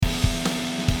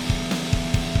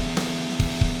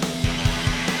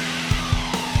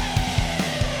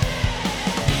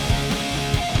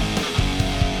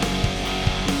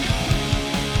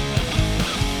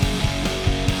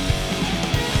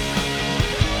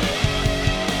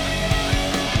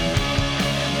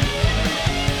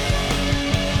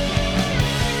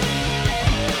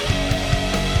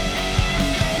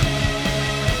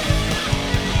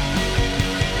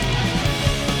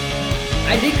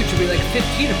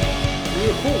15 of them. We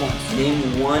were cool ones.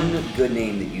 Name one good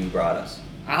name that you brought us.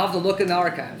 I'll have to look in the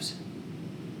archives.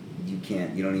 You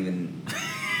can't. You don't even.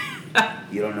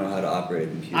 You don't know how to operate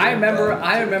a computer. I remember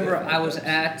I was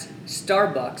at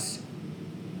Starbucks.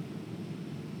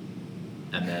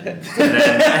 And then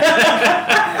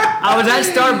I was at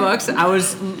Starbucks. I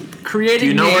was creating. Do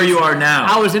you know names. where you are now?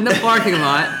 I was in the parking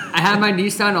lot. I had my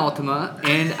Nissan Altima,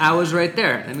 and I was right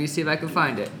there. Let me see if I can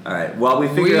find it. All right. While we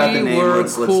figure out the name, were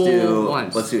let's cool do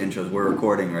ones. intros. We're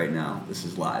recording right now. This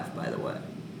is live, by the way.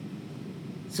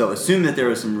 So assume that there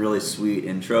was some really sweet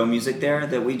intro music there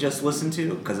that we just listened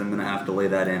to, because I'm gonna have to lay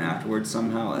that in afterwards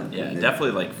somehow. Yeah,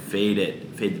 definitely like fade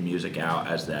the music out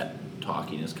as that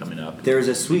talking is coming up. There's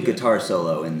a sweet guitar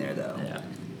solo in there, though. Yeah.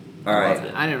 All right.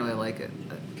 I didn't really like it.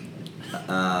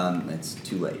 It's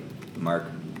too late. Mark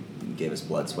gave us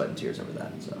blood, sweat, and tears over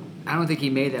that. So I don't think he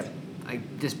made that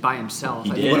like just by himself.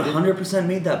 He I did. he think 100%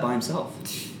 made that by himself.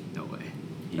 No way.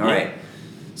 All right.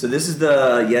 So this is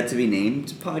the Yet to Be Named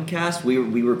podcast. We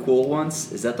were cool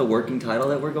once. Is that the working title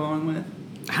that we're going with?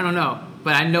 I don't know,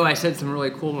 but I know I said some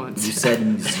really cool ones. You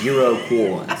said 0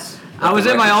 cool ones. I was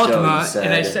in my Record show, Altima,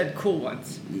 and I said cool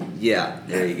ones. Yeah,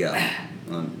 there you go.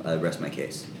 I rest my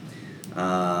case.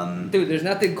 Dude, there's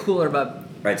nothing cooler about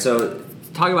Right, so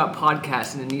talking about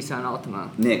podcasts in a Nissan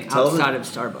Altima. Nick, outside of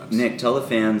Starbucks. Nick, tell the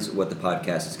fans what the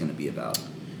podcast is going to be about.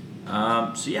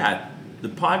 So yeah, the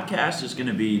podcast is going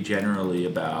to be generally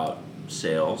about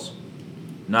sales,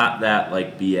 not that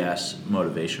like BS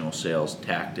motivational sales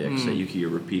tactics that you hear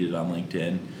repeated on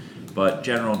LinkedIn, but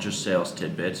general just sales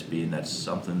tidbits. Being that's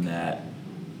something that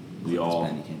we all,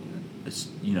 You can't do it. it's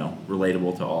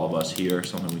relatable to all of us here,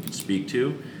 something we can speak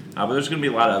to. But there's going to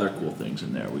be a lot of other cool things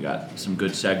in there. We got some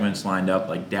good segments lined up,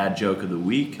 like Dad Joke of the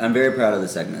Week. I'm very proud of the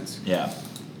segments. Yeah,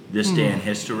 This Day in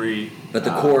History. But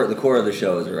the core of the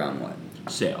show is around what?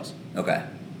 Sales. Okay.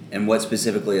 And what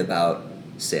specifically about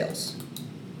sales?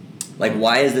 Like,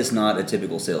 why is this not a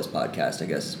typical sales podcast, I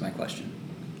guess is my question.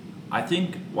 I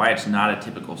think why it's not a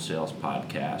typical sales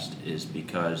podcast is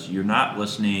because you're not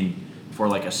listening for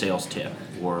like a sales tip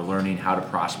or learning how to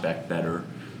prospect better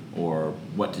or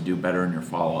what to do better in your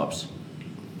follow-ups,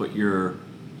 but you're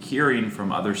hearing from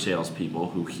other salespeople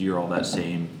who hear all that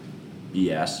same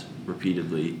BS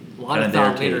repeatedly. A lot of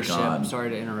thought leadership. Sorry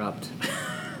to interrupt.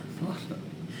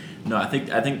 No, I think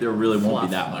there really won't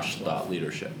be that much thought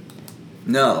leadership.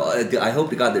 No, I hope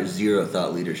to God there's 0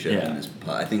 thought leadership Yeah. in this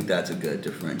pod. I think that's a good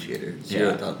differentiator. 0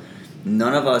 Yeah. thought.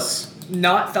 None of us.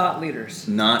 Not thought leaders.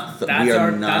 We are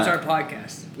That's not. our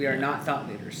podcast. We are not thought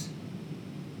leaders.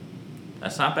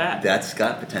 That's not bad. That's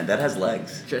got potential. That has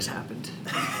legs. Just happened.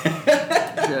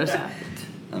 Just happened.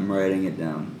 I'm writing it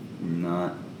down.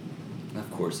 Not. Of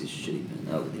course, he's shitty.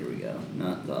 Oh, here we go.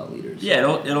 Not thought leaders.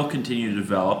 Yeah, it'll continue to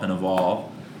develop and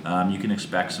evolve. You can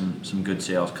expect some good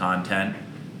sales content,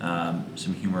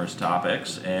 some humorous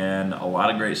topics, and a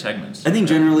lot of great segments. I think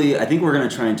we're going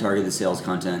to try and target the sales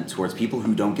content towards people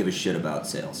who don't give a shit about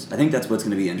sales. I think that's what's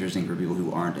going to be interesting for people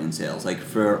who aren't in sales. Like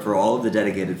for all of the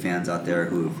dedicated fans out there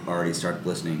who've already started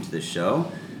listening to this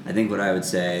show, I think what I would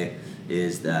say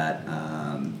is that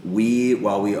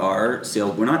while we are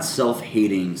sales, we're not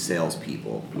self-hating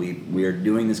salespeople. We are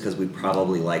doing this because we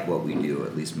probably like what we do,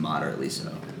 at least moderately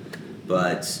so.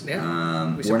 But Yeah.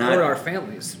 We we're support not. our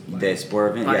families. They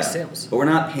support our by sales. But we're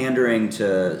not pandering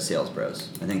to sales bros.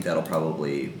 I think that'll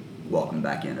probably welcome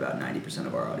back in about 90%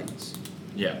 of our audience.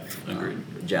 Yeah, agreed.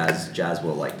 Jazz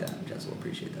will like that. Jazz will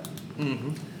appreciate that.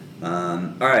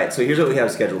 Mm-hmm. All right, so here's what we have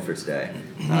scheduled for today.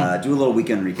 Do a little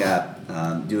weekend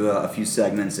recap. Do a few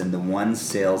segments, and the one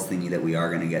sales thingy that we are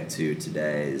going to get to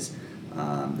today is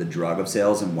the drug of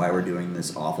sales and why we're doing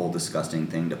this awful, disgusting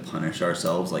thing to punish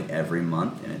ourselves like every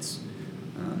month. And it's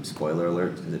spoiler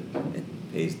alert because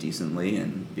it pays decently,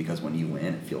 and because when you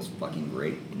win, it feels fucking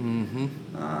great.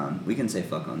 Mm-hmm. We can say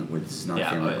fuck on the. This is not a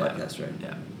family podcast, right?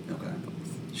 Yeah. Okay.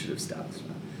 Should have established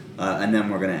that. And then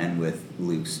we're going to end with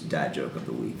Luke's dad joke of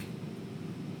the week.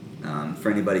 For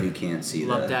anybody who can't see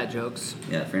Love dad jokes.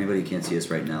 Yeah, for anybody who can't see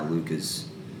us right now, Luke is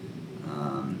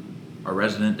Our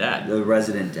resident dad. the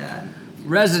resident dad.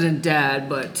 Resident dad,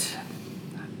 but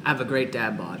I have a great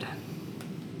dad bod.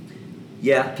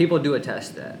 Yeah, People do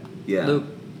attest that. Yeah. Luke,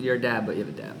 you're a dad, but you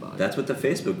have a dad bod. that's what the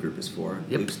Facebook group is for.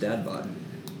 Yep. Luke's dad bod.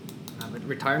 I have a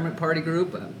retirement party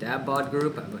group, I have a dad bod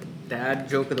group, I have a dad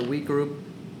joke of the week group.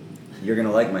 You're going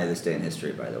to like my This Day in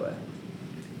History, by the way.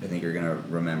 I think you're going to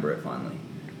remember it fondly.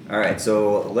 All right,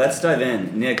 so let's dive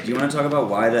in. Nick, do you want to talk about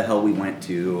why the hell we went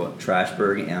to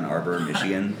Trashburg, Ann Arbor,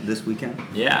 Michigan this weekend?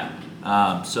 Yeah.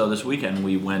 So this weekend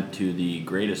we went to the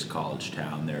greatest college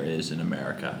town there is in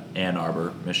America, Ann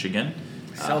Arbor, Michigan,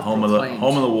 home of the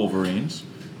Self-proclaimed. Wolverines.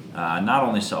 not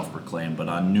only self-proclaimed, but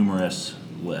on numerous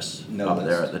lists No up list.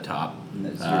 there at the top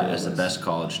That's as the best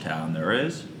college town there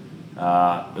is.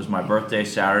 It was my birthday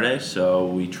Saturday, so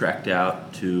we trekked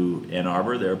out to Ann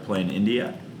Arbor. They were playing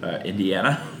Indiana.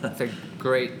 That's a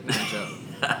great matchup.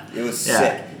 It was Yeah.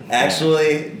 sick.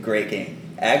 Actually, great game.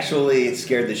 Actually, it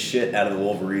scared the shit out of the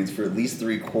Wolverines for at least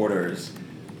 3/4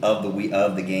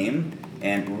 of the game,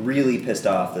 and really pissed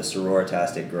off the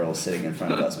sororitastic girls sitting in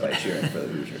front of us by cheering for the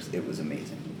Hoosiers. It was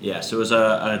amazing. Yeah, so it was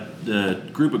a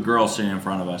group of girls sitting in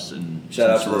front of us and Shout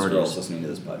out to some those sororities. girls listening to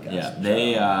this podcast. Yeah,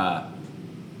 they,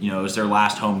 it was their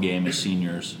last home game as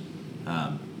seniors.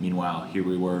 Meanwhile, here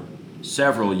we were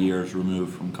several years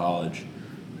removed from college.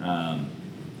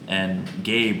 And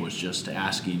Gabe was just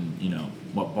asking,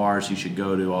 what bars he should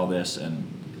go to, all this, and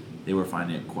they were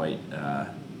finding it quite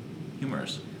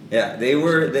humorous. Yeah,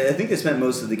 I think they spent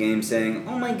most of the game saying,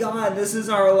 "Oh my God, this is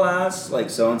our last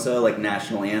so and so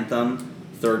national anthem,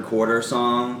 third quarter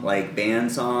song,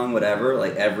 band song, whatever,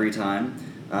 every time."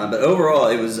 But overall,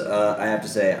 it was. I have to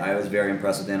say, I was very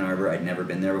impressed with Ann Arbor. I'd never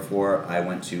been there before. I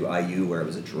went to IU where it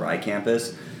was a dry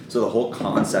campus, so the whole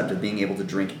concept of being able to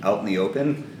drink out in the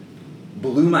open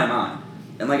blew my mind.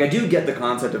 And I do get the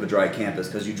concept of a dry campus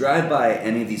because you drive by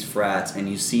any of these frats and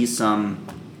you see some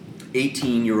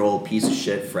 18-year-old piece of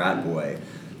shit frat boy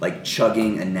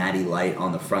chugging a Natty Light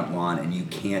on the front lawn and you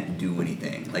can't do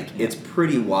anything. It's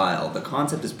pretty wild. The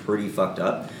concept is pretty fucked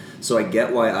up. So I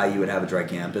get why IU would have a dry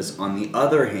campus. On the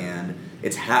other hand,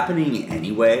 it's happening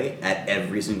anyway at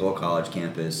every single college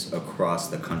campus across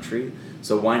the country.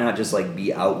 So why not just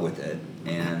be out with it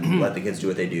and let the kids do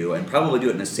what they do and probably do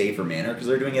it in a safer manner because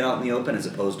they're doing it out in the open as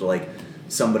opposed to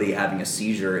somebody having a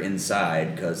seizure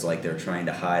inside because they're trying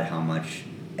to hide how much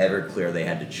Everclear they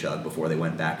had to chug before they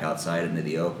went back outside into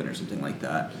the open or something like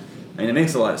that. I mean, it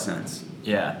makes a lot of sense.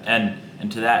 Yeah,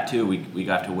 and to that too, we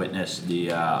got to witness a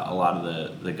lot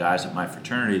of the guys at my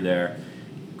fraternity there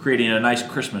creating a nice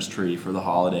Christmas tree for the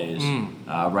holidays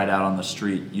right out on the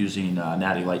street using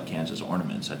Natty Light cans as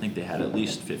ornaments. I think they had at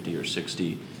least 50 or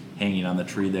 60 hanging on the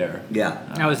tree there. Yeah.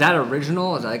 Now, is that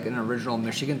original? Is that an original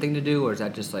Michigan thing to do, or is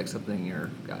that just something your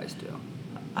guys do?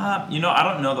 I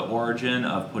don't know the origin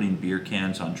of putting beer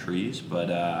cans on trees, but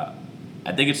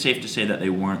I think it's safe to say that they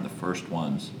weren't the first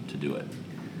ones to do it.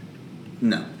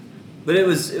 No, but it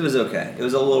was okay. It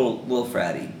was a little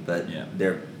fratty, but Yeah.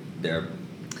 they're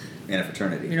in a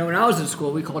fraternity. When I was in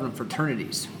school, we called them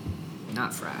fraternities,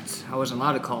 not frats. I wasn't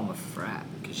allowed to call them a frat.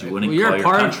 Because you wouldn't you're call a your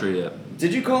part country a...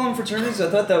 Did you call them fraternities? I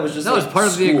thought that was just That was part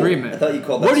of the school. agreement. I thought you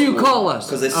called that What do you school. call us?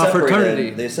 Because A fraternity.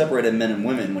 they separated men and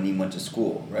women when you went to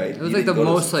school, right? It was You the didn't go to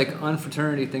most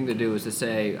unfraternity thing to do was to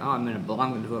say, "Oh, I'm going to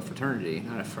belong to a fraternity,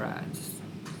 not a frat."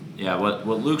 Yeah, what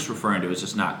Luke's referring to is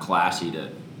just not classy to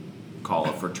call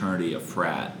a fraternity a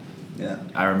frat. Yeah.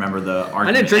 I remember the I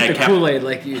argument. didn't drink the kept- Kool-Aid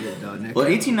like you did, though, Nick. Well,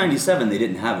 1897 they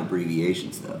didn't have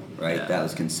abbreviations though, right? Yeah. That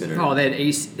was considered. Oh, they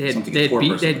had Something a poor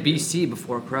person they had would do. BC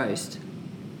before Christ.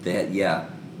 They had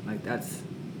That's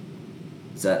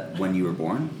Is that when you were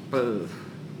born?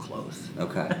 close.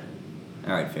 Okay.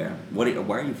 All right, fair. Why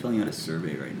are you filling out a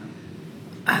survey right now?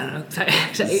 I don't know,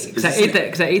 Is because I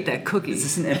ate that cookie. Is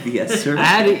this an FBS survey? I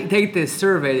had to take this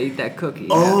survey to eat that cookie.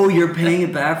 Oh, you're paying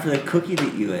it back for the cookie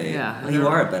that you ate. Yeah. Well, you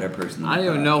are a better person than I don't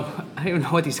even thought. know. I don't even know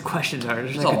what these questions are.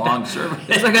 There's It's a long survey.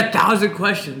 There's 1,000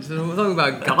 questions. We're talking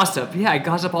about gossip. Yeah, I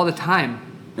gossip all the time.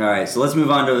 All right, so let's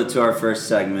move on to our first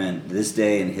segment, This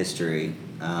Day in History.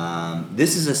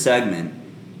 This is a segment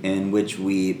in which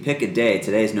we pick a day.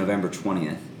 Today is November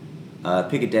 20th.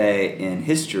 Pick a day in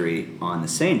history on the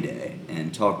same day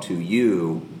and talk to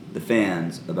you, the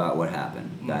fans, about what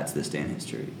happened. That's This Day in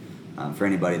History. For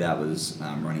anybody that was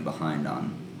running behind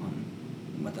on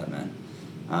what that meant.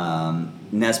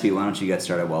 Nesby, why don't you get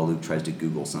started while Luke tries to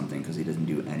Google something because he doesn't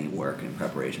do any work in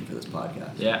preparation for this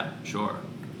podcast. Yeah, sure.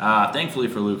 Thankfully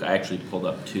for Luke, I actually pulled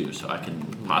up two, so I can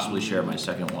possibly share my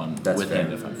second one That's with fair.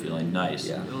 him if I'm feeling nice.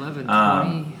 Yeah.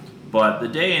 11:20. But the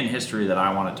day in history that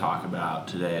I want to talk about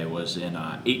today was in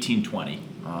 1820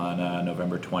 on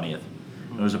November 20th.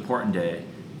 It was an important day.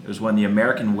 It was when the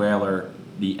American whaler,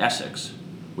 the Essex,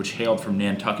 which hailed from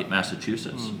Nantucket,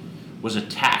 Massachusetts, was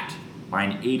attacked by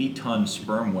an 80-ton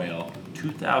sperm whale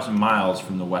 2,000 miles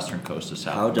from the western coast of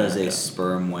South How America. does a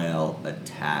sperm whale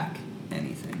attack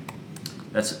anything?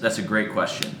 That's a great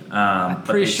question. I'm but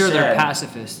pretty they sure they're said-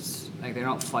 pacifists. They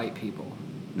don't fight people.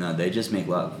 No, they just make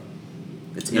love.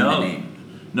 It's in the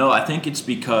name. No, I think it's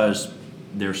because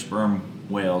they're sperm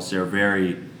whales. They're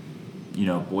very,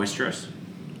 boisterous.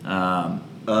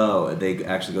 Oh, they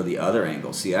actually go the other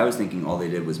angle. See, I was thinking all they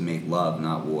did was make love,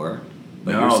 not war.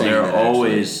 But No, you're saying they're that actually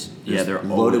always- yeah, just they're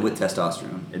loaded always- with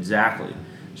testosterone. Exactly.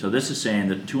 So this is saying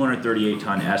the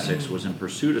 238-ton Essex was in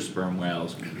pursuit of sperm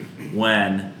whales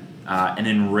when an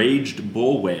enraged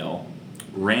bull whale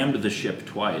rammed the ship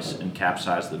twice and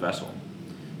capsized the vessel.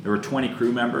 There were 20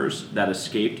 crew members that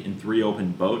escaped in 3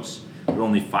 open boats, but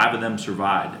only 5 of them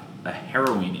survived. A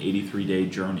harrowing 83-day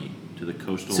journey to the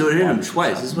coastal. So it hit him waters of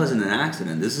twice. South This wasn't an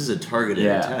accident. This is a targeted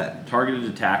attack. Targeted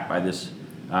attack by this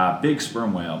big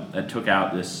sperm whale that took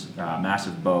out this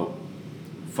massive boat.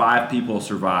 5 people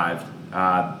survived.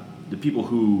 The people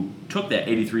who took that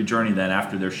 83 journey then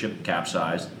after their ship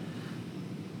capsized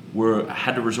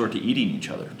had to resort to eating each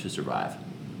other to survive.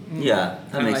 Yeah,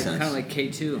 that makes sense. Kind of like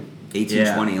K2.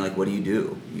 1820, like what do?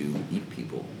 You eat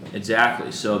people.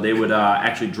 Exactly. So they would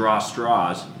actually draw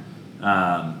straws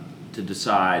to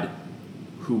decide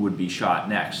who would be shot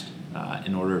next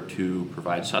in order to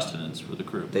provide sustenance for the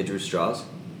crew. They drew straws?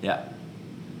 Yeah.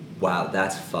 Wow,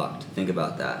 that's fucked. Think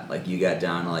about that. Like you got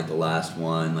down to like the last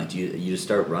one. Like you just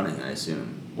start running, I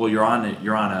assume. Well, you're on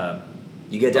a.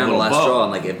 You get down to the last boat. straw,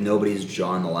 and like if nobody's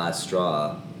drawn the last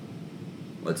straw,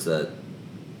 what's the?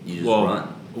 You just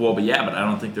run. Well, but I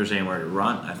don't think there's anywhere to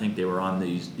run. I think they were on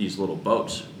these little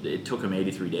boats. It took them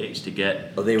 83 days to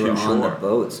get. Oh, they were to on shore. the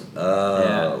boats.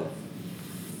 Oh,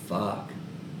 fuck.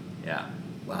 Yeah.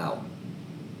 Wow.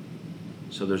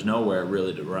 So there's nowhere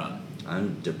really to run.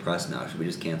 I'm depressed now. Should we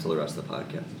just cancel the rest of the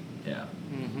podcast? Yeah.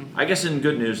 Mm-hmm. I guess in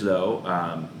good news though,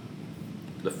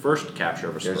 the first capture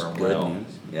of a There's sperm good whale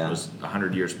news. Yeah. was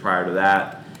 100 years prior to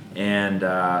that, and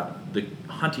the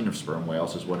hunting of sperm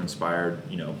whales is what inspired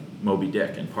Moby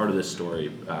Dick, and part of this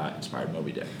story inspired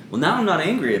Moby Dick. Well, now I'm not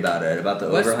angry about it. About the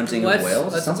overhunting of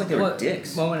whales. It sounds like they were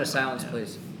dicks. Moment of silence,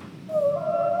 please.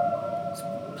 Let's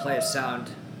play a sound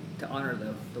to honor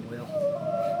the whale.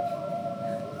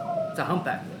 It's a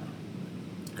humpback whale.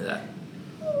 That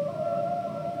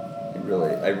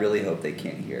I really hope they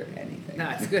can't hear anything.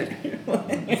 Nah, it's good.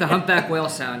 It's a humpback whale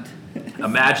sound.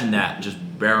 Imagine that just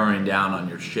barreling down on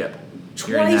your ship.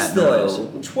 Hearing Twice that though.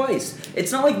 noise. Twice.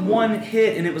 It's not like one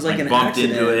hit and it was like an bumped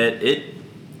accident. into it.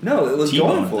 No, it was going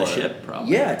T-boned for the it. ship,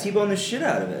 probably. Yeah, T-boned the shit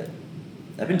out of it.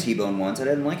 I've been T-boned once. I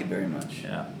didn't like it very much.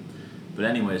 Yeah. But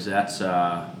anyways, that's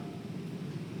and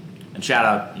shout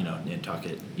out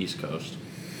Nantucket, East Coast.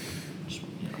 Just,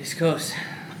 East Coast.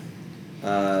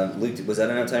 Luke, was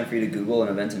that enough time for you to Google an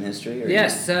event in history? Or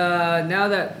Yes. Now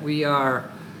that we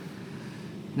are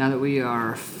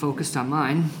focused on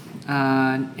mine,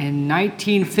 in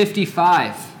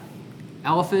 1955,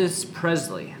 Elvis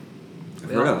Presley. I've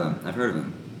heard of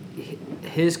him.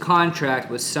 His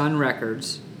contract with Sun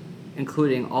Records,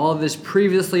 including all of his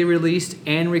previously released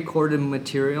and recorded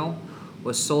material,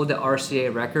 was sold to RCA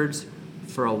Records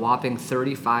for a whopping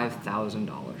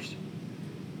 $35,000.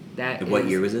 What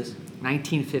year was this?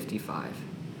 1955.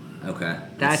 Okay.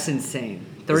 That's insane.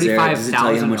 Does it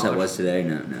tell you how much that $35,000. was today?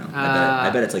 No.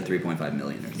 I bet it's like 3.5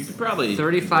 million. Or you something. could probably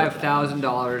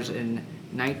 $35,000 in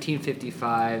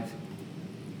 1955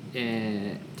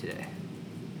 today.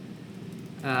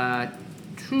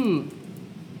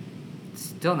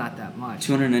 Still not that much.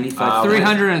 $295.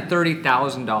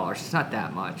 $330,000. It's not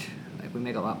that much. Like we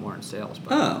make a lot more in sales.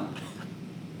 But Oh.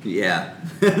 Yeah.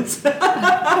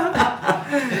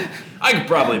 I could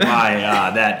probably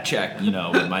buy that check,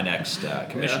 with my next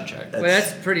commission check. Well,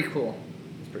 that's pretty cool.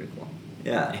 It's pretty cool.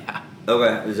 Yeah. Yeah.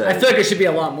 Okay. I feel like it should be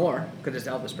a lot more because it's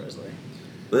Elvis Presley.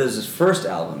 Well, this is his first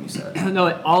album, you said. No,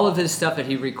 all of his stuff that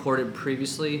he recorded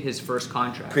previously, his first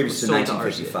contract. Previous was to sold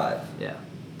RCA. 1955. Yeah.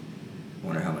 I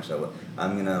wonder how much that was.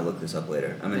 I'm gonna look this up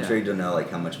later. I'm intrigued to know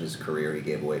how much of his career he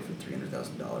gave away for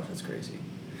 $300,000. That's crazy.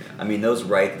 I mean, the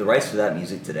rights to that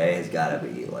music today has got to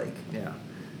be like Yeah.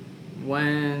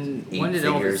 When did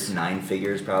 9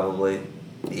 figures probably,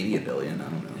 maybe $1 billion. I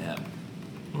don't know. Yeah.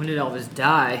 When did Elvis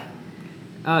die?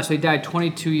 So he died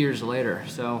 22 years later.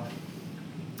 So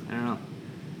I don't know.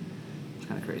 It's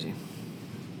kind of crazy.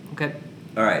 Okay.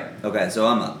 All right. Okay. So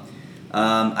I'm up.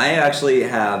 I actually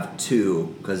have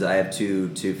 2 because I have two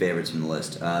favorites from the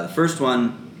list. The first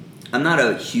one, I'm not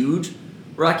a huge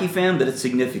Rocky fan, but it's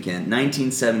significant.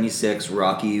 1976,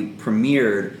 Rocky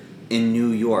premiered in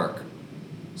New York.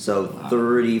 So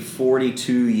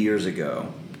 42 years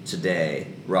ago today,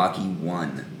 Rocky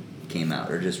 1 came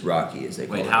out, or just Rocky as they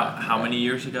call it. Wait, how many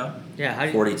years ago?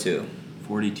 Yeah. 42.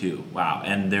 42. Wow.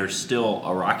 And there's still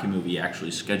a Rocky movie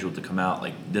actually scheduled to come out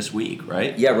this week,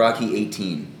 right? Yeah, Rocky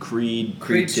 18. Creed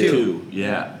 2.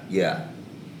 Yeah. Yeah.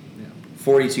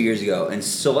 42 years ago, and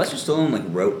Sylvester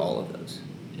Stallone wrote all of those.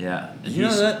 Yeah. Did you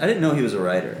know that? I didn't know he was a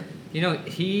writer. He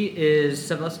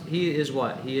is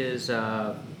what? He is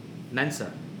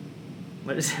Mensa.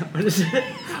 What is it?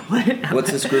 What's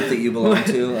this group that you belong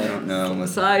to? I don't know.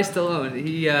 Cy Stallone.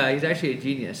 He's actually a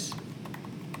genius.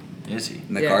 Is he?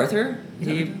 MacArthur? Is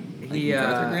He that he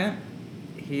MacArthur grant?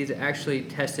 he's actually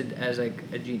tested as like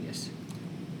a genius.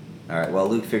 All right. Well,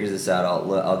 Luke figures this out.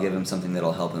 I'll give him something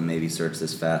that'll help him maybe search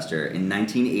this faster. In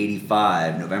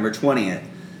 1985, November 20th,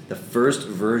 the first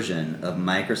version of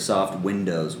Microsoft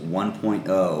Windows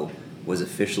 1.0 was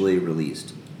officially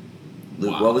released.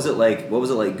 Luke, Wow. what was it like? What was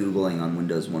it like Googling on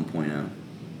Windows 1.0?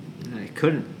 I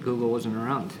couldn't. Google wasn't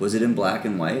around. Was it in black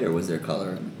and white or was there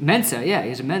color in it? Mensa, yeah,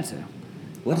 he's a Mensa.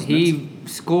 What is He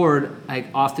scored like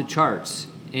off the charts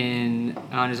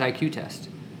on his IQ test.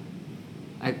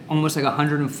 Like almost like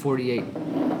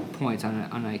 148 points on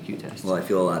an IQ test. Well, I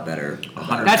feel a lot better.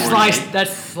 about it. That's 148?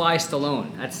 That's Sly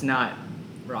Stallone. That's not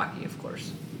Rocky, of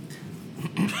course.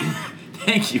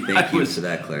 Thank you. Thank I you was for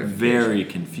that clarification. very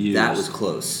confused. That was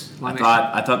close.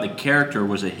 I thought the character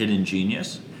was a hidden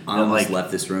genius. I And, almost like,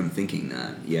 left this room thinking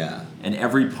that. Yeah. and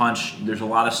every punch, there's a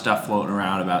lot of stuff floating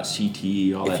around about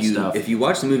CTE, all that stuff. If you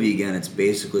watch the movie again, it's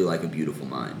basically like A Beautiful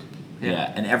Mind.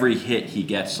 Yeah, and every hit he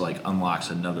gets like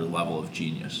unlocks another level of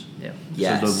genius. Yeah.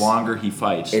 Yes. So the longer he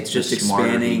fights, It's just the smarter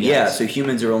expanding. he Yeah, gets. so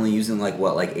humans are only using like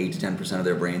 8 to 10% of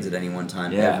their brains at any one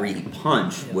time. Yeah. Every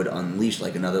punch would unleash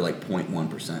like another like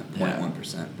 0.1%, Yeah.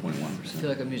 0.1%, I feel 0.1%.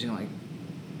 like I'm using like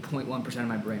 0.1% of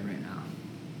my brain right now.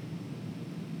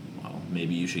 Well,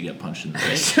 maybe you should get punched in the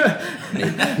face.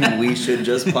 Maybe we should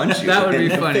just punch you That would in be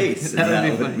the funny. face. That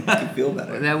and would be funny. make you feel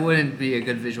better. That wouldn't be a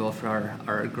good visual for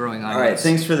our growing audience. All right,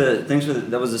 thanks for the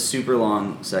that was a super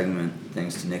long segment.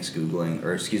 Thanks to Nick's googling,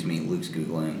 or excuse me, Luke's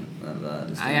googling of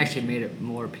this I thing. actually made it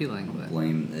more appealing. But.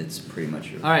 blame. It's pretty much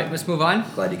your. All right, let's move on.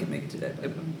 Glad you could make it today.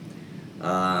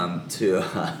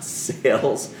 To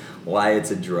sales, why it's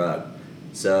a drug.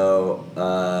 So,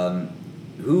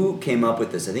 who came up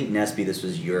with this? I think Nesby, this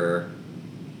was your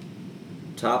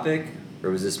topic, or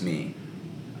was this me?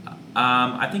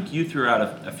 I think you threw out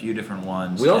a few different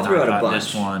ones. We all and threw I out a thought bunch.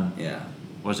 This one Yeah.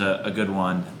 was a good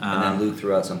one. And then Luke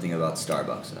threw out something about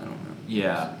Starbucks. I don't know.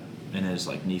 Yeah, and his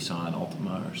like Nissan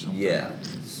Altima or something. Yeah.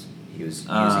 He was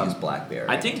using his BlackBerry.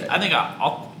 I think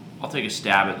I'll take a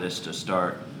stab at this to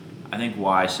start. I think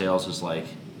why sales is like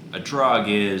a drug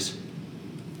is.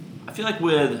 I feel like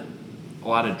with a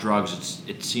lot of drugs,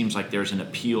 it seems like there's an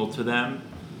appeal to them,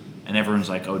 and everyone's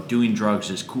like, "Oh, doing drugs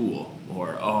is cool,"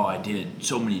 or "Oh, I did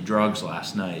so many drugs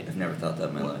last night." I've never thought that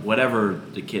in my life. Whatever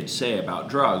the kids say about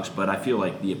drugs, but I feel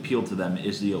like the appeal to them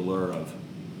is the allure of,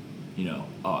 oh,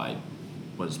 I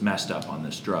was messed up on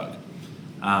this drug.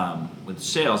 With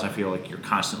sales, I feel like you're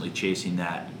constantly chasing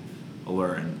that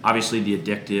allure, and obviously the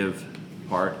addictive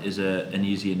part is an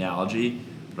easy analogy,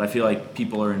 but I feel like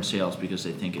people are in sales because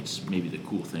they think it's maybe the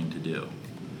cool thing to do.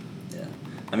 Yeah.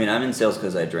 I mean, I'm in sales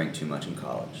because I drank too much in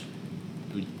college.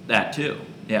 That too,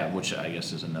 yeah, which I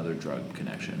guess is another drug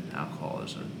connection. Alcohol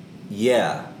is a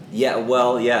Yeah.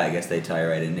 Well, I guess they tie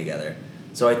right in together.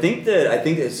 So I think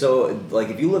that so like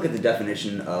if you look at the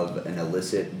definition of an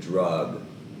illicit drug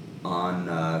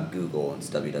on Google, it's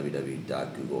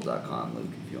www.google.com, Luke,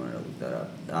 if you wanted to look that up.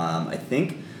 I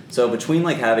think so between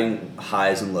like having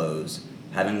highs and lows,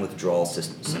 having withdrawal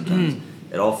symptoms,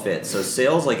 it all fits. So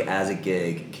sales like as a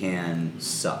gig can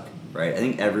suck, right? I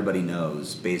think everybody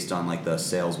knows based on like the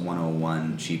Sales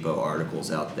 101 cheapo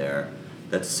articles out there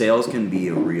that sales can be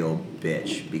a real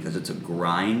bitch because it's a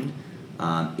grind.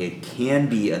 It can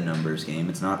be a numbers game.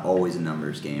 It's not always a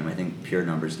numbers game. I think pure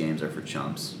numbers games are for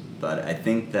chumps. But I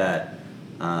think that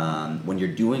when you're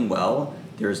doing well,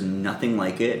 there's nothing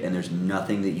like it, and there's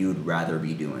nothing that you'd rather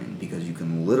be doing because you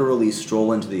can literally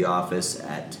stroll into the office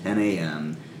at 10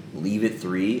 a.m., leave at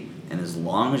 3, and as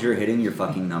long as you're hitting your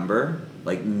fucking number,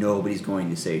 like nobody's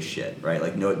going to say shit, right?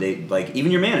 Like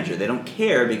even your manager, they don't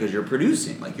care because you're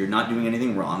producing. Like you're not doing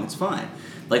anything wrong. It's fine.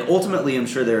 Like ultimately, I'm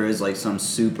sure there is like some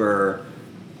super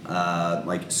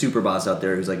boss out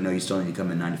there who's like, no, you still need to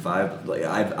come in 9 to 5. Like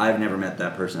I've never met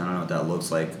that person. I don't know what that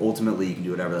looks like. Ultimately, you can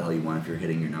do whatever the hell you want if you're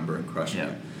hitting your number and crushing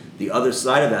it. The other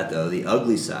side of that, though, the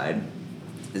ugly side,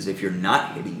 is if you're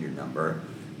not hitting your number,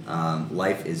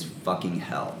 life is fucking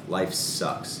hell. Life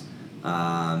sucks.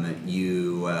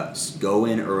 You go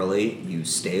in early, you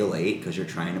stay late because you're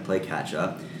trying to play catch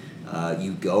up.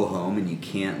 You go home and you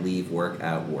can't leave work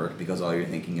at work because all you're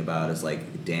thinking about is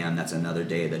like, damn, that's another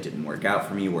day that didn't work out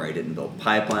for me where I didn't build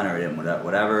pipeline or I didn't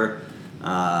whatever.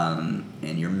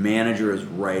 And your manager is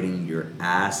writing your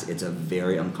ass. It's a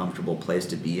very uncomfortable place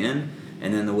to be in.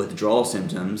 And then the withdrawal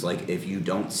symptoms, like if you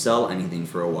don't sell anything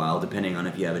for a while, depending on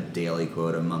if you have a daily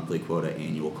quota, monthly quota,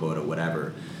 annual quota,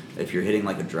 whatever, if you're hitting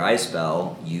like a dry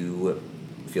spell, you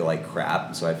feel like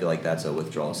crap. So I feel like that's a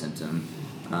withdrawal symptom.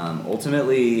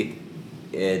 Ultimately,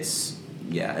 it's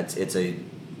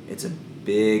a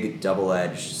big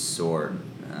double-edged sword.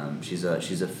 She's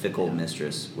a fickle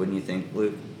mistress, wouldn't you think,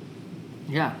 Luke?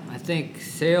 Yeah, I think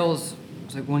sales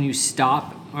is like when you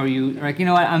stop or you're like, you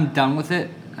know what, I'm done with it.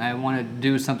 I want to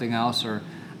do something else, or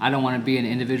I don't want to be an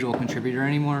individual contributor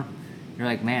anymore. You're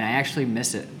like, man, I actually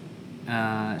miss it.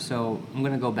 So I'm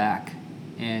going to go back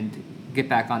and get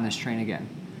back on this train again.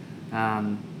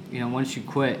 Once you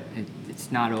quit,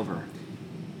 it's not over.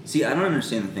 See, I don't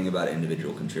understand the thing about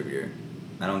individual contributor.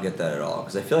 I don't get that at all.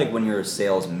 Because I feel like when you're a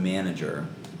sales manager,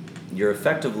 you're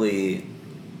effectively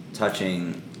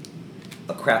touching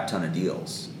a crap ton of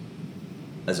deals,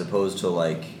 as opposed to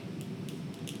like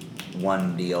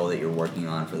one deal that you're working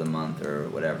on for the month or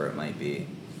whatever it might be.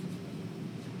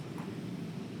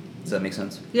 Does that make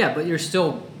sense? Yeah, but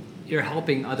you're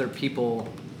helping other people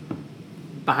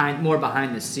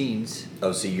behind the scenes.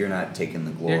 Oh, so you're not taking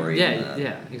the glory.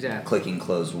 Yeah, exactly. Clicking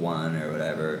closed one or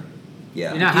whatever.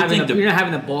 Yeah. You're not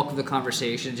having the bulk of the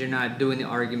conversations. You're not doing the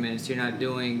arguments. You're not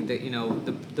doing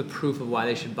the proof of why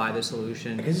they should buy the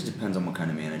solution. I guess it depends on what kind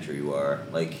of manager you are.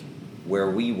 Like where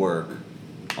we work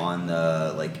on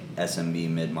the like SMB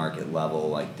mid-market level,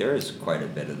 like there is quite a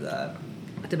bit of that.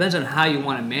 It depends on how you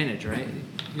want to manage, right?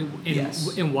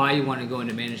 Yes. And why you want to go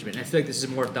into management. I feel like this is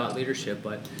more thought leadership,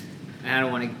 but I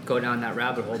don't want to go down that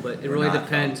rabbit hole. But it really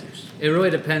depends. It really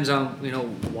depends on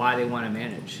why they want to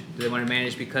manage. Do they want to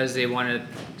manage because they want to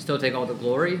still take all the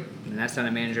glory? And that's not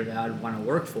a manager that I'd want to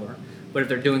work for. But if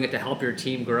they're doing it to help your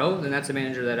team grow, then that's a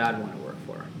manager that I'd want to work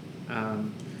for.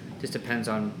 Just depends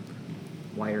on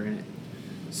why you're in it.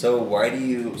 So why do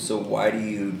you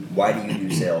do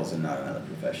sales and not another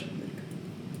profession?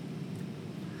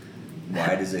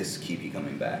 Why does this keep you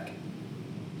coming back?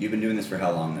 You've been doing this for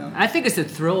how long now? I think it's the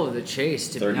thrill of the chase,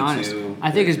 to be honest. 32,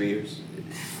 I think 33 years?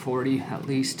 40 at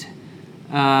least.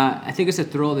 I think it's the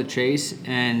thrill of the chase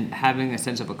and having a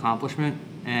sense of accomplishment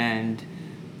and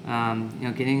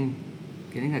getting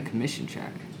a commission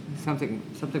check. Something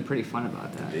pretty fun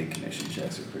about that. Big commission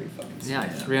checks are pretty fucking sick. Yeah,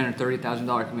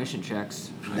 $330,000 commission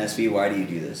checks. Nesby, why do you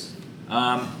do this?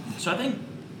 So I think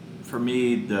for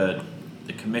me the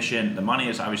commission, the money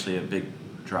is obviously a big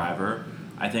driver.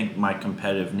 I think my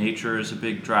competitive nature is a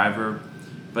big driver.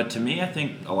 But to me, I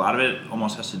think a lot of it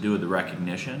almost has to do with the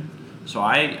recognition. So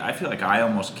I feel like I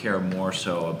almost care more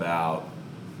so about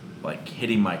like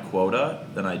hitting my quota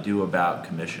than I do about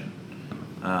commission.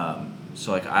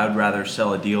 So like I would rather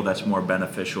sell a deal that's more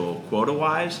beneficial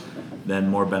quota-wise than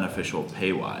more beneficial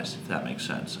pay-wise, if that makes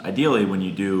sense. Ideally, when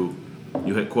you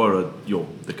hit quota,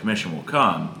 the commission will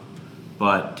come.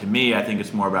 But to me, I think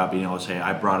it's more about being able to say,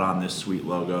 I brought on this sweet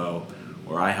logo,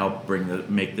 or I helped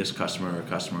make this customer a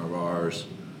customer of ours.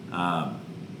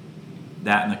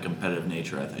 That and the competitive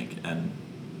nature, I think, and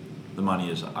the money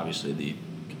is obviously the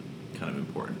kind of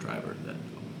important driver that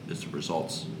is the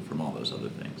results from all those other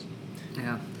things.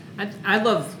 Yeah, I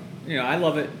love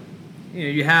it.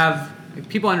 You have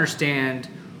people understand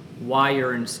why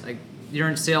you're in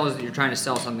sales. You're trying to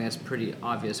sell something that's pretty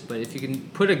obvious, but if you can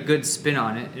put a good spin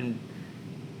on it and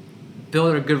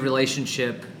build a good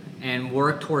relationship and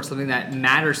work towards something that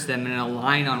matters to them and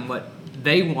align on what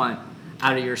they want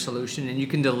out of your solution, and you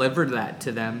can deliver that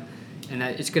to them, and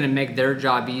that it's going to make their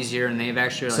job easier, and they've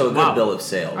actually a good bill of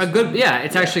sales.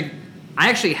 Actually, I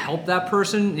actually helped that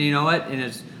person. You know what?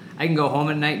 And I can go home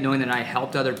at night knowing that I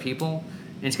helped other people,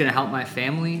 and it's going to help my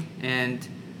family, and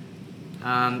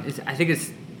I think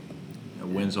it's. It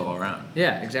wins all around.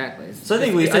 Yeah, exactly. So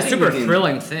it's a super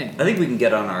thrilling thing. I think we can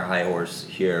get on our high horse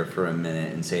here for a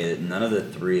minute and say that none of the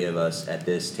three of us at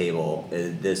this table,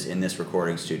 in this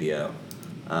recording studio,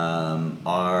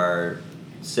 are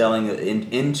selling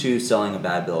into selling a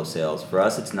bad bill of sales. For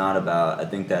us, it's not about. I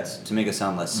think that's to make us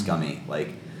sound less scummy.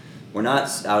 Like we're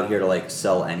not out here to like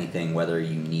sell anything, whether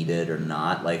you need it or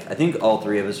not. Like I think all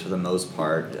three of us, for the most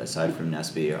part, aside from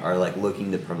Nesby, are like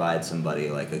looking to provide somebody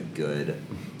like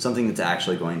something that's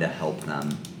actually going to help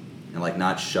them, and like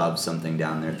not shove something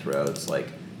down their throats. Like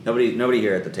nobody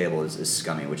here at the table is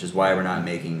scummy, which is why we're not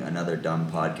making another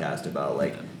dumb podcast about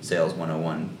like sales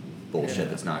 101 bullshit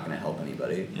that's not going to help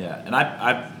anybody. Yeah, and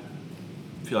I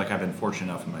feel like I've been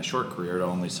fortunate enough in my short career to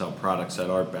only sell products that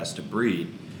are best of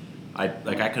breed. I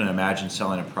couldn't imagine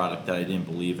selling a product that I didn't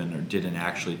believe in or didn't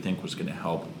actually think was going to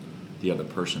help the other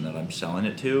person that I'm selling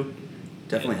it to.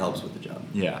 Definitely helps with the job.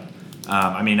 Yeah.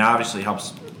 Obviously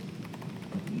helps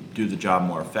do the job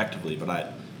more effectively, but I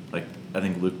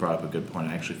think Luke brought up a good point.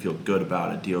 I actually feel good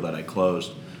about a deal that I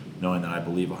closed knowing that I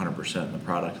believe 100% in the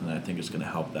product and that I think it's going to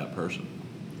help that person.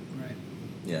 Right.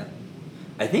 Yeah.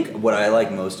 I think what I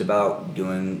like most about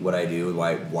doing what I do,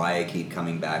 why I keep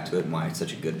coming back to it, and why it's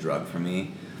such a good drug for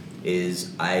me,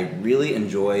 is I really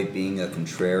enjoy being a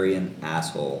contrarian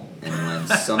asshole. And when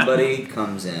somebody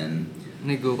comes in Let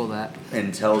me Google that.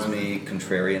 and tells me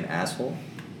contrarian asshole,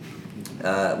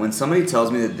 when somebody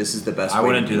tells me that this is the best I way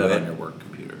wouldn't to do do that it, on your work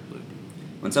computer, Luke.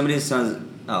 when somebody says,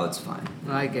 oh, it's fine.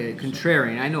 I get it.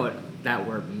 Contrarian. I know what that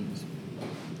word means.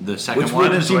 The second Which one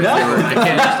one is did you what know? they were- I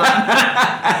can't-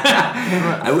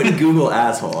 I wouldn't Google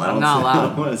asshole. I I'm don't not see-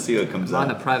 allowed. I want to see what comes On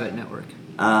up. the private network.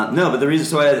 No, but the reason,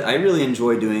 so I really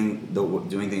enjoy doing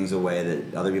things a way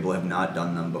that other people have not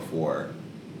done them before,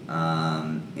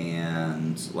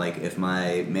 and like if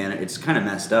my man, it's kind of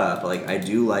messed up. Like I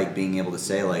do like being able to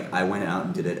say like I went out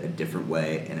and did it a different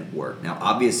way and it worked. Now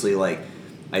obviously like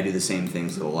I do the same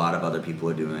things that a lot of other people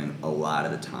are doing a lot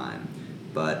of the time,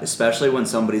 but especially when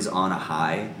somebody's on a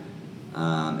high.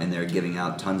 And they're giving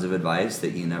out tons of advice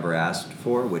that you never asked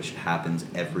for, which happens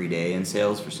every day in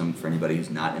sales for anybody who's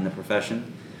not in the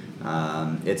profession.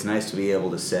 It's nice to be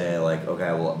able to say like,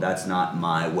 okay, well that's not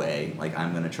my way. Like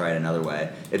I'm going to try it another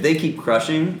way. If they keep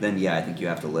crushing, then yeah, I think you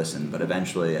have to listen. But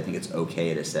eventually, I think it's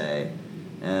okay to say,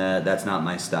 that's not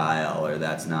my style, or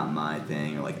that's not my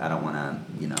thing, or like I don't want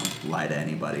to, lie to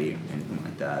anybody or anything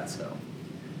like that. So,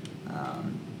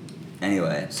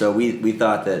 anyway, so we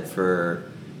thought that for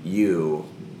you,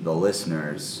 the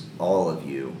listeners, all of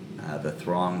you, the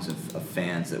throngs of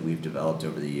fans that we've developed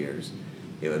over the years,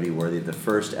 it would be worthy of the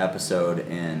first episode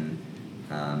in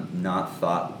Not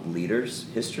Thought Leaders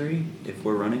history, if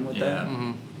we're running with that.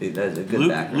 Mm-hmm. That's a good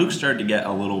background. Luke started to get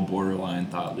a little borderline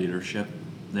thought leadership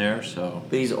there, so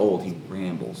But he's old. He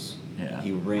rambles. Yeah.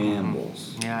 He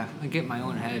rambles. Yeah, I get my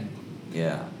own head.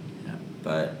 Yeah. yeah.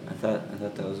 But I thought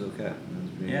that was okay. That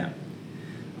was pretty Yeah.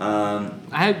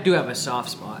 good. Do have a soft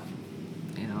spot.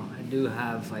 I do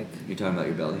have like You're talking about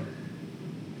your belly?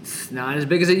 it's not as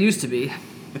big as it used to be.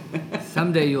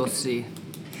 Someday you'll see.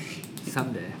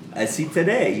 Someday. I see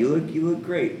today. You look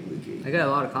great, Lukey. I got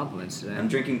a lot of compliments today. I'm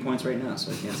drinking points right now,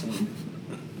 so I can't say anything.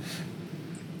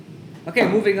 Okay,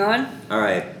 moving on. All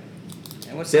right.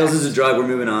 And what's Sales next? is a drug. We're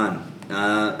moving on.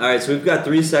 All right, so we've got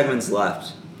 3 segments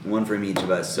left, one from each of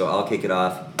us. So I'll kick it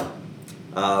off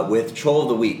with Troll of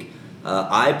the Week.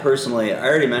 I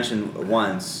already mentioned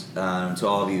once to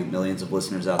all of you, millions of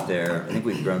listeners out there. I think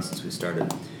we've grown since we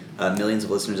started. Millions of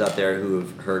listeners out there who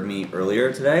have heard me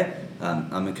earlier today.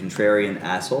 I'm a contrarian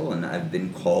asshole, and I've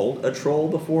been called a troll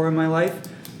before in my life.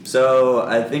 So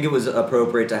I think it was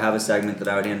appropriate to have a segment that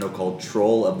I would handle called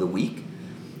Troll of the Week.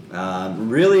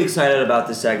 Really excited about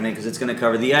this segment because it's going to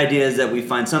cover the ideas that we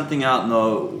find something out in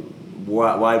the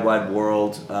wide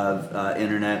world of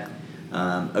internet.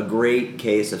 A great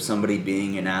case of somebody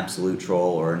being an absolute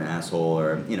troll or an asshole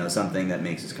or something that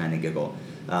makes us kind of giggle.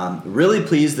 Really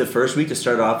pleased the first week to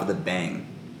start off with a bang.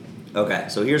 Okay,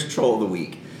 so here's Troll of the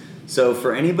Week. So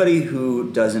for anybody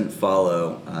who doesn't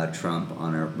follow Trump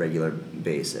on a regular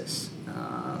basis,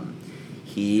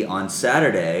 he on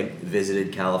Saturday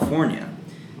visited California.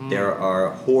 There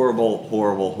are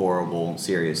horrible,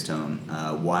 serious tone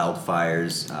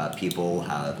wildfires. People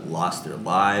have lost their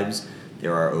lives.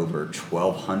 There are over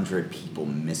 1,200 people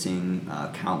missing,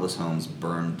 countless homes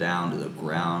burned down to the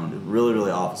ground. A really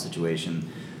awful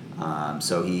situation.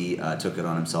 So he took it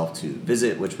on himself to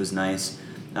visit, which was nice.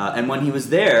 And when he was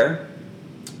there,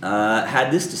 had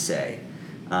this to say,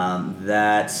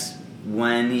 that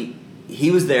when he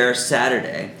was there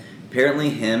Saturday, apparently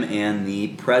him and the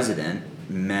president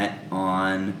met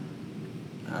on,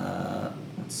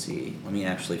 let's see, let me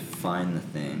actually find the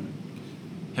thing.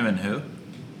 Him and who?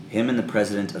 Him and the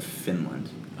president of Finland.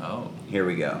 Oh. Here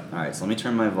we go. All right, so let me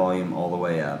turn my volume all the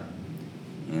way up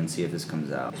and see if this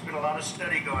comes out. There's been a lot of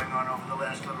study going on over the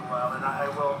last little while, and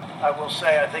I will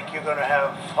say I think you're going to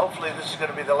have, hopefully this is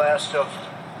going to be the last of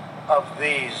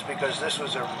these, because this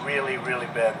was a really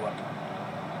bad one.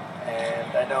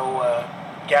 And I know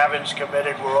Gavin's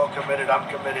committed, we're all committed, I'm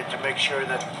committed to make sure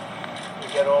that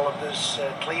we get all of this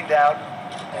cleaned out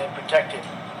and protected.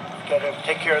 Got to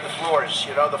take care of the floors,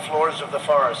 the floors of the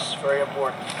forests, very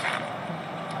important.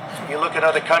 You look at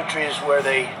other countries where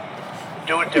they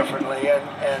do it differently,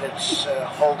 and it's a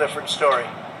whole different story.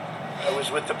 I was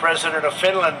with the president of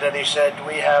Finland, and he said,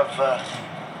 we have a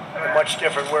much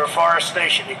different, we're a forest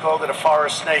nation. He called it a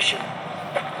forest nation.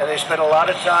 And they spend a lot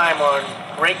of time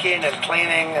on raking and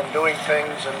cleaning and doing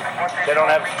things, and they don't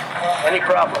have any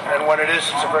problem. And when it is,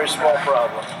 it's a very small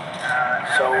problem.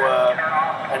 So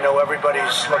I know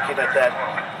everybody's looking at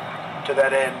that, to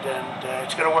that end, and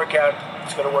it's going to work out.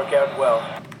 It's going to work out well.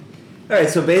 All right,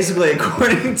 so basically,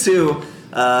 according to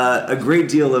a great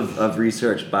deal of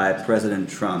research by President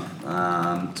Trump,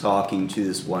 talking to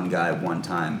this one guy one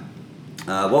time,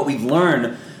 what we've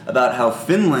learned about how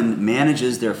Finland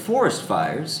manages their forest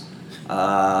fires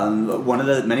One of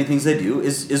the many things they do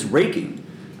is raking.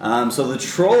 So the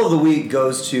troll of the week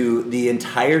goes to the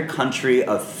entire country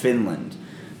of Finland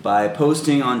by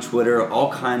posting on Twitter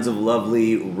all kinds of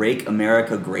lovely "Rake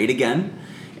America Great Again"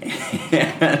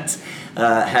 and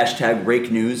hashtag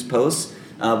Rake News posts,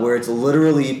 where it's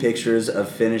literally pictures of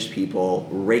Finnish people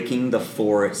raking the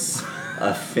forests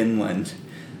of Finland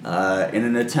in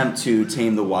an attempt to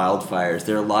tame the wildfires.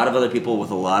 There are a lot of other people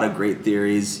with a lot of great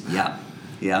theories.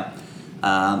 Yeah.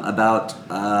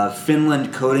 About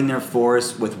Finland coating their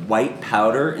forests with white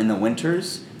powder in the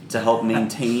winters to help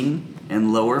maintain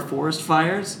and lower forest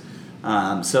fires.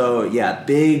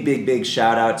 Big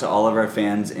shout out to all of our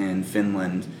fans in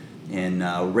Finland in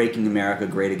raking America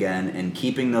great again and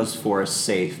keeping those forests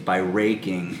safe by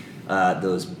raking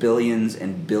those billions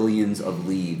and billions of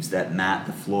leaves that mat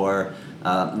the floor.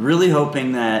 Really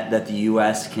hoping that the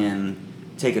U.S. can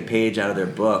take a page out of their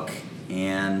book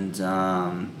and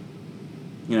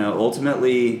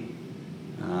ultimately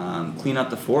clean up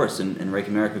the forest and rake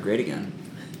America great again.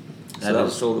 So that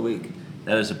was troll of the week.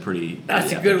 That is a pretty...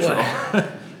 That's a good one.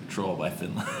 Troll by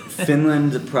Finland.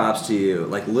 Finland, props to you.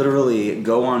 Like, literally,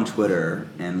 go on Twitter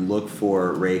and look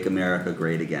for Rake America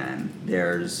Great Again.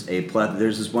 There's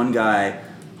this one guy,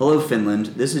 "Hello,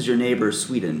 Finland. This is your neighbor,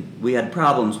 Sweden. We had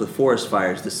problems with forest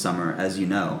fires this summer, as you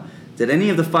know. Did any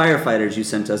of the firefighters you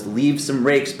sent us leave some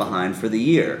rakes behind for the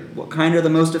year? What kind are the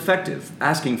most effective?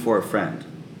 Asking for a friend."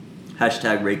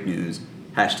 Hashtag Rake News.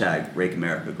 Hashtag Rake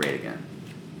America Great Again.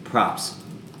 Props,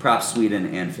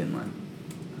 Sweden and Finland.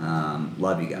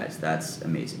 Love you guys. That's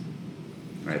amazing.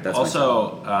 All right, that's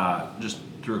also just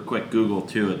through a quick Google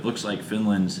too. It looks like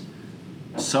Finland's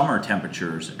summer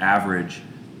temperatures average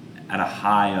at a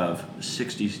high of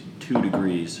 62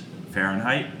 degrees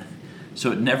Fahrenheit.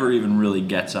 So it never even really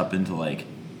gets up into like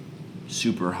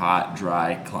super hot,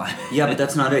 dry climate. Yeah, but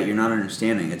that's not it. You're not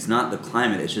understanding. It's not the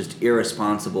climate. It's just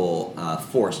irresponsible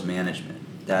forest management.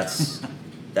 That's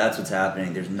what's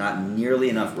happening. There's not nearly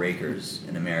enough rakers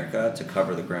in America to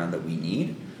cover the ground that we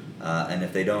need. And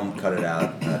if they don't cut it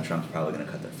out, Trump's probably going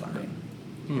to cut their funding.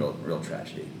 Real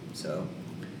tragedy. So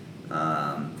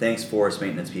thanks, forest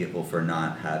maintenance people, for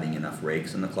not having enough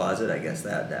rakes in the closet. I guess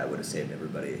that would have saved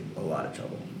everybody a lot of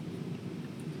trouble.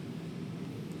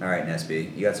 All right,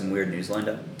 Nesby, you got some weird news lined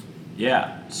up?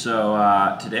 Yeah, so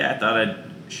today I thought I'd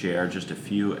share just a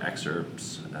few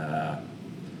excerpts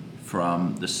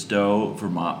from the Stowe,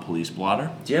 Vermont police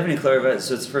blotter. Do you have any clarification?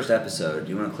 So it's the first episode. Do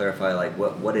you want to clarify, like,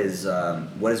 what is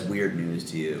weird news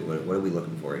to you? What are we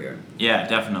looking for here? Yeah,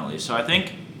 definitely. So I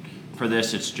think for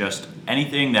this, it's just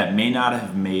anything that may not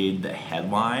have made the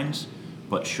headlines,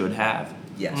 but should have.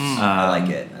 Yes, I like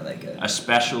it.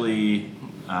 Especially,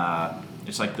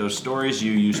 it's like those stories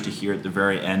you used to hear at the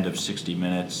very end of 60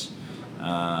 Minutes,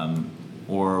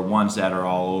 or ones that are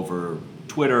all over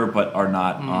Twitter but are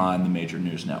not on the major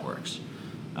news networks.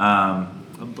 A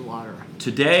blotter.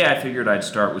 Today I figured I'd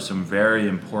start with some very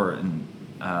important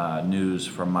news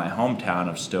from my hometown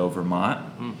of Stowe, Vermont,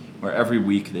 where every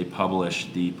week they publish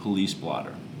the police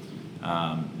blotter.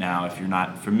 Now, if you're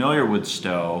not familiar with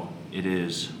Stowe, it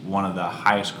is one of the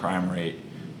highest crime rate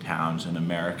towns in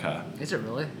America. Is it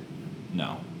really?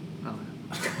 No. Oh.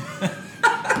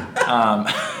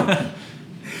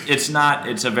 It's not.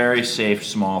 It's a very safe,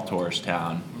 small tourist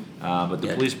town. But the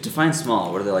police define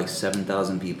small. What are there, like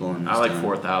 7,000 people in this I like town?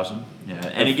 4,000.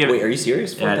 Yeah. Wait, are you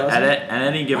serious? 4,000? At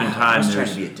any given time, I was trying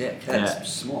there's to be a dick. That's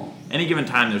small. any given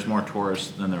time there's more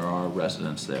tourists than there are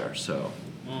residents there. So,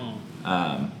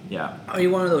 yeah. Are you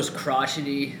one of those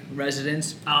crotchety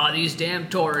residents? Oh, these damn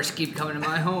tourists keep coming to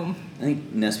my home. I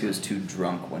think Nesby was too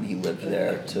drunk when he lived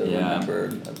there to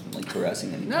remember like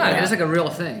caressing anyone. No, it's like a real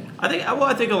thing. I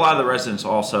think a lot of the residents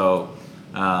also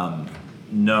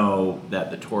know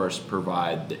that the tourists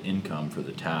provide the income for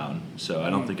the town. So I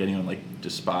don't think anyone like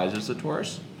despises the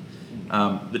tourists.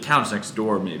 The towns next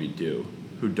door maybe do,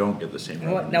 who don't get the same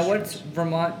revenues. Now what's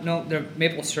Vermont? No, they're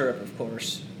maple syrup, of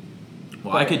course.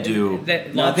 Well, I could do.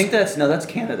 I think that's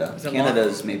Canada. Is it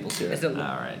Canada's maple syrup. Is it,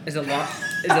 All right. Is it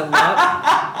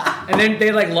and then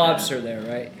they like lobster there,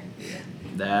 right?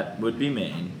 That would be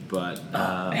Maine, but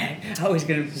I always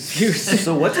get confused.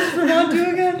 So what does Vermont do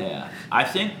again? yeah, I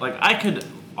think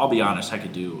I'll be honest, I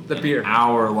could do The an beer.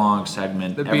 hour-long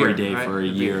segment The every beer, day right? for a The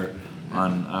year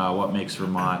on what makes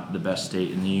Vermont the best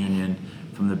state in the union,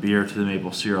 from the beer to the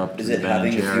maple syrup to Is the it Ben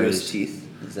having and the Jerry's. fewest teeth?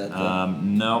 Is that the...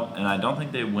 Nope, and I don't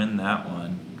think they win that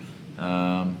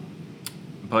one.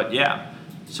 But yeah,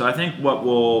 so I think what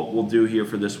we'll do here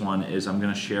for this one is I'm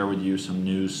going to share with you some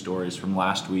news stories from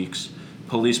last week's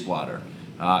police blotter.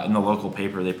 In the local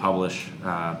paper, they publish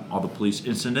all the police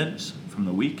incidents from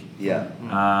the week. Yeah.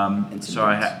 So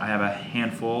I have a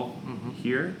handful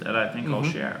here that I think I'll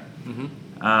share.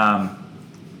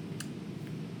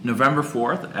 November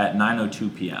 4th at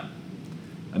 9:02 p.m.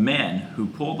 A man who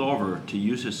pulled over to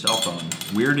use his cell phone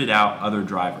weirded out other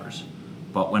drivers,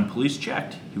 but when police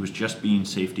checked, he was just being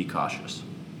safety cautious.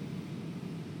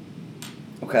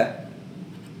 Okay.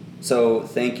 So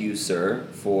thank you, sir,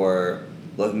 for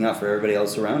looking out for everybody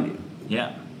else around you.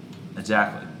 Yeah,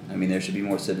 exactly. I mean, there should be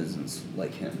more citizens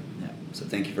like him. Yeah. So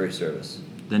thank you for your service.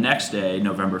 The next day,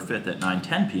 November 5th at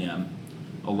 9:10 p.m.,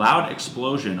 a loud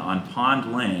explosion on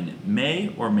Pond Lane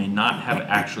may or may not have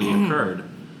actually occurred.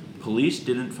 Police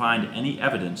didn't find any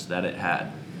evidence that it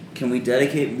had. Can we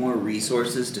dedicate more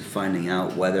resources to finding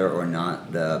out whether or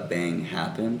not the bang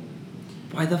happened?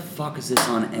 Why the fuck is this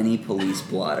on any police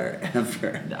blotter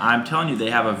ever? I'm telling you,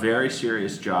 they have a very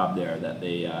serious job there that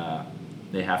they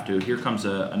have to. Here comes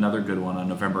another good one on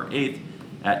November 8th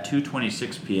at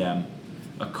 2:26 p.m.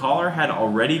 A caller had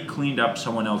already cleaned up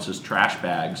someone else's trash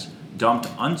bags, dumped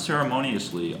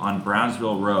unceremoniously on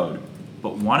Brownsville Road,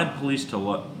 but wanted police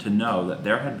to know that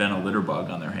there had been a litter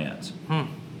bug on their hands.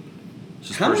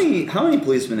 How many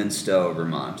policemen in Stowe,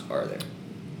 Vermont are there?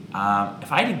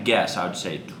 If I had to guess, I would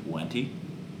say 20.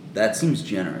 That seems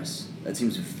generous. That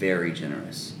seems very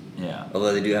generous. Yeah.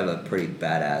 Although they do have a pretty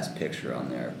badass picture on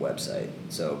their website.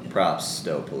 So props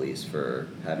Stowe Police for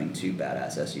having 2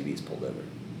 badass SUVs pulled over.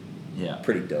 Yeah.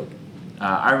 Pretty dope.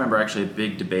 I remember actually a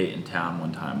big debate in town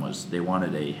one time was they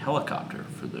wanted a helicopter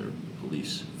for their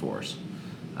police force.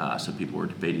 So people were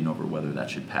debating over whether that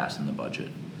should pass in the budget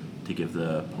to give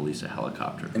the police a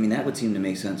helicopter. I mean, that would seem to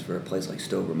make sense for a place like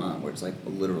Stowe, Vermont, where it's like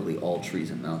literally all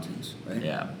trees and mountains, right?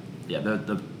 Yeah. Yeah,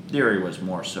 the theory was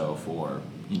more so for,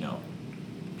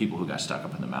 people who got stuck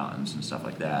up in the mountains and stuff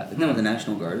like that. Isn't that what the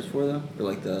National Guard is for, though? Or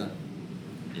like the...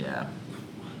 Yeah.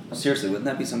 Seriously, wouldn't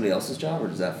that be somebody else's job, or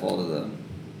does that fall to the...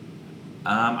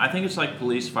 I think it's like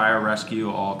police, fire, rescue,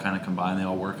 all kind of combined. They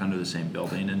all work under the same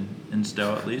building in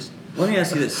Stowe, at least. Let me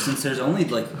ask you this. Since there's only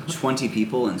like 20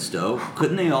 people in Stowe,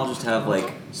 couldn't they all just have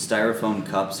like styrofoam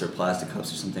cups or plastic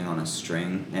cups or something on a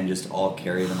string and just all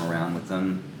carry them around with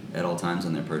them at all times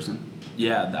on their person?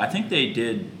 Yeah, I think they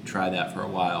did try that for a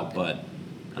while, but...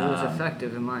 It was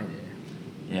effective in my day.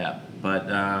 Yeah, but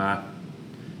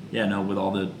with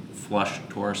all the flush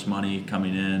tourist money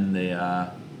coming in, they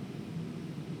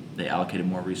allocated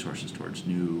more resources towards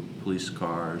new police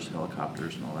cars,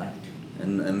 helicopters, and all that.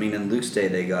 And I mean, in Luke's day,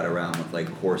 they got around with like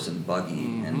horse and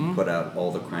buggy and put out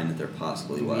all the crime that there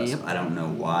possibly was. Yep. I don't know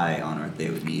why on earth they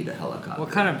would need a helicopter. What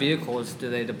kind of vehicles do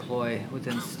they deploy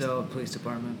within Stowe Police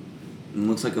Department? It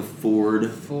looks like a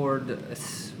Ford. Ford,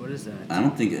 what is that? I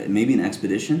don't think maybe an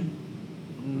Expedition.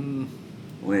 Mm,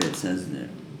 Wait, it says there.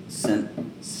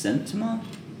 Sentinel.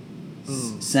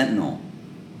 Ooh. Sentinel.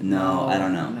 No, I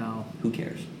don't know. No, Who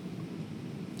cares?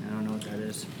 I don't know what that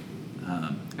is.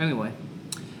 Um, Anyway.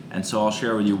 and so I'll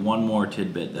share with you one more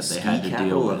tidbit that they had to deal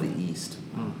capital with. of the East.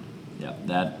 Yeah,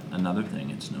 that another thing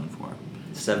it's known for.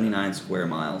 79 square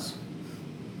miles.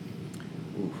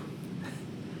 Ooh.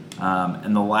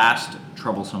 And the last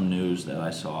troublesome news that I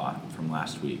saw from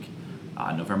last week,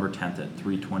 November 10th at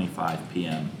 3:25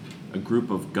 p.m., a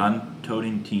group of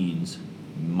gun-toting teens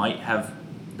might have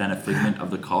been a figment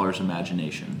of the caller's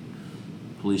imagination.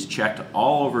 Police checked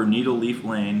all over Needle Leaf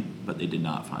Lane, but they did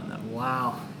not find them.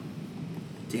 Wow.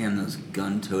 Damn those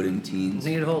gun-toting teens.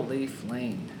 Needle Leaf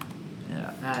Lane.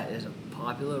 Yeah. That is a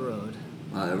popular road.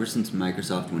 Ever since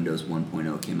Microsoft Windows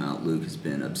 1.0 came out, Luke has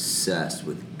been obsessed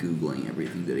with Googling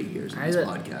everything that he hears on this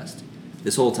podcast.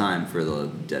 This whole time, for the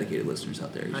dedicated listeners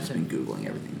out there, he's just been Googling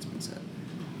everything that's been said.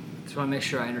 Just want to make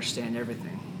sure I understand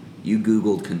everything. You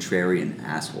Googled contrarian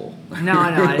asshole. No,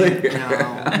 I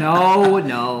didn't.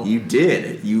 No. You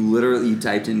did. You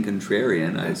typed in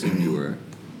contrarian. I assumed you were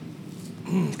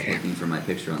looking for my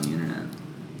picture on the internet.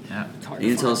 Yeah. You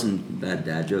didn't tell us some bad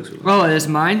dad jokes? Oh, it is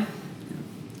mine?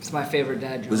 It's my favorite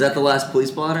dad joke. Was that the last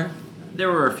police blotter? There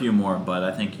were a few more, but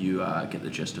I think you get the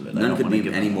gist of it. None could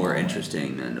be any more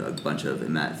interesting than a bunch of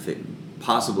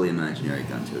possibly imaginary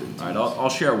gun-toting. All right, I'll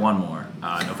share one more.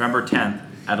 November 10th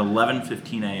at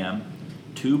 11:15 a.m.,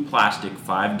 2 plastic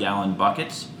 5-gallon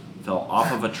buckets fell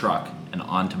off of a truck and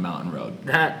onto Mountain Road.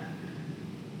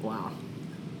 Wow.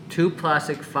 2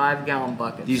 plastic 5-gallon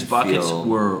buckets. These buckets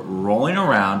were rolling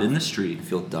around in the street. I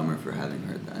feel dumber for having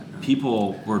heard that.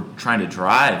 People were trying to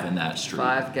drive in that street.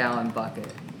 5-gallon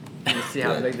bucket. Let's see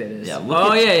how big that is. Yeah,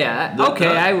 yeah.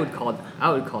 Okay, I would call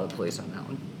the police on that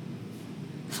one.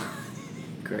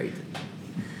 Great.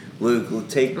 Luke,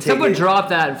 take Someone it, drop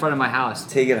that in front of my house.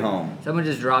 Take it home. Someone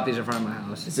just dropped these in front of my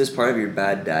house. Is this part of your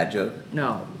bad dad joke?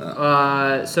 No.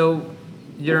 So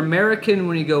You're American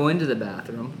when you go into the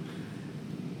bathroom,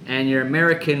 and you're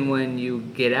American when you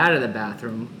get out of the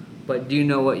bathroom, but do you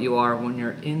know what you are when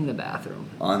you're in the bathroom?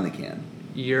 On the can.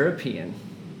 European.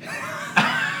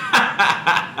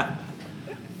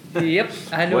 Yep,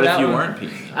 I know What that if you one. weren't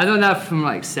peeing? I know that from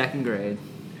like second grade.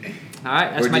 All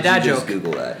right, that's Or my did dad you just joke.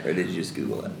 Google that? Or did you just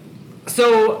Google it?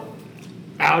 So,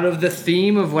 out of the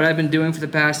theme of what I've been doing for the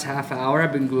past half hour,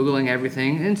 I've been Googling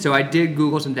everything. And so I did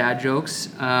Google some dad jokes,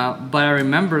 but I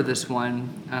remember this one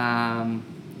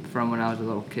from when I was a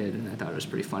little kid, and I thought it was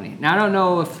pretty funny. Now, I don't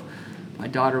know if my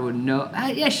daughter would know.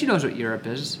 Yeah, she knows what Europe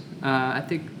is. I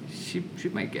think she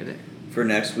might get it. For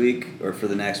next week, or for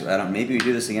the next, maybe we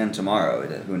do this again tomorrow.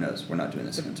 Who knows? We're not doing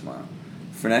this again tomorrow.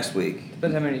 For next week,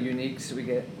 Depends how many uniques we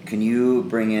get. can you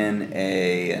bring in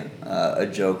a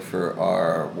joke for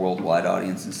our worldwide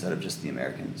audience instead of just the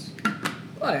Americans?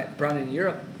 Well, I brought in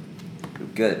Europe.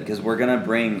 Good, because we're gonna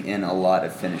bring in a lot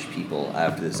of Finnish people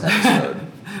after this episode,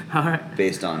 All right.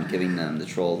 based on giving them the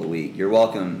troll of the week. You're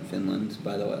welcome, Finland.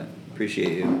 By the way,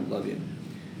 appreciate you, love you.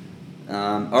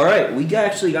 All right, we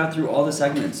actually got through all the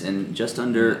segments in just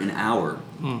under an hour.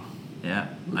 Yeah,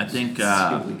 I think See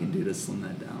what we can do to slim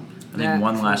that down.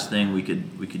 one last thing we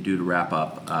could do to wrap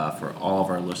up for all of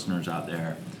our listeners out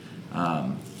there.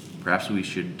 Perhaps we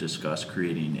should discuss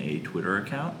creating a Twitter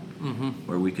account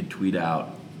where we could tweet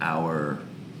out our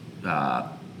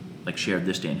like shared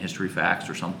this day in history facts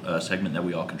or some segment that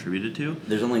we all contributed to.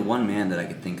 There's only one man that I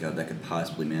could think of that could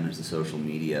possibly manage the social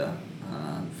media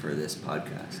for this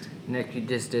podcast. Nick, you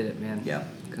just did it, man. Yeah.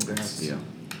 Congrats. Yeah.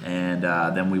 And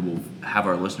then we will have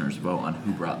our listeners vote on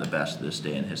who brought the best this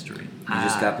day in history. You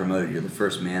just got promoted. You're the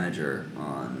first manager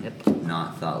on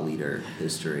Not Thought Leader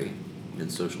History. You're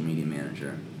the social media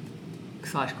manager. /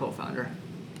 co-founder.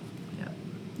 Yeah.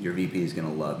 Your VP is going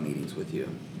to love meetings with you.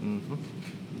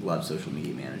 Mm-hmm. Love social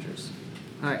media managers.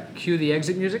 All right, cue the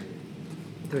exit music.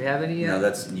 Do we have any? No,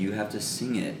 that's you have to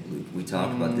sing it, Luke. We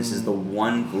talked about this is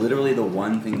literally the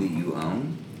one thing that you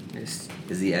own Yes.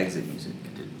 is the exit music.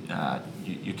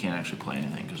 You can't actually play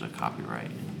anything because of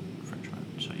copyright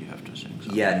infringement, so you have to sing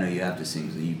something. Yeah, no, you have to sing.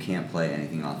 So you can't play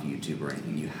anything off YouTube or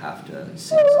anything. You have to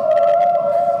sing something.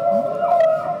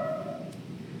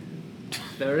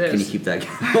 There it is. Can you keep that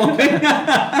going?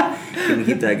 Can you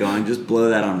keep that going? Just blow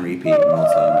that on repeat and we'll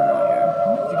tell them out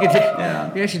here. You could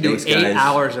Yeah. you actually do Thanks, 8 guys.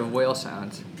 hours of whale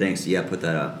sounds. Thanks. Yeah, put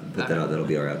that up. Put that out. That'll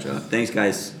be our outro. Thanks,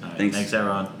 guys. All right, Thanks. Thanks,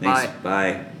 everyone. Thanks.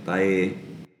 Bye. Bye.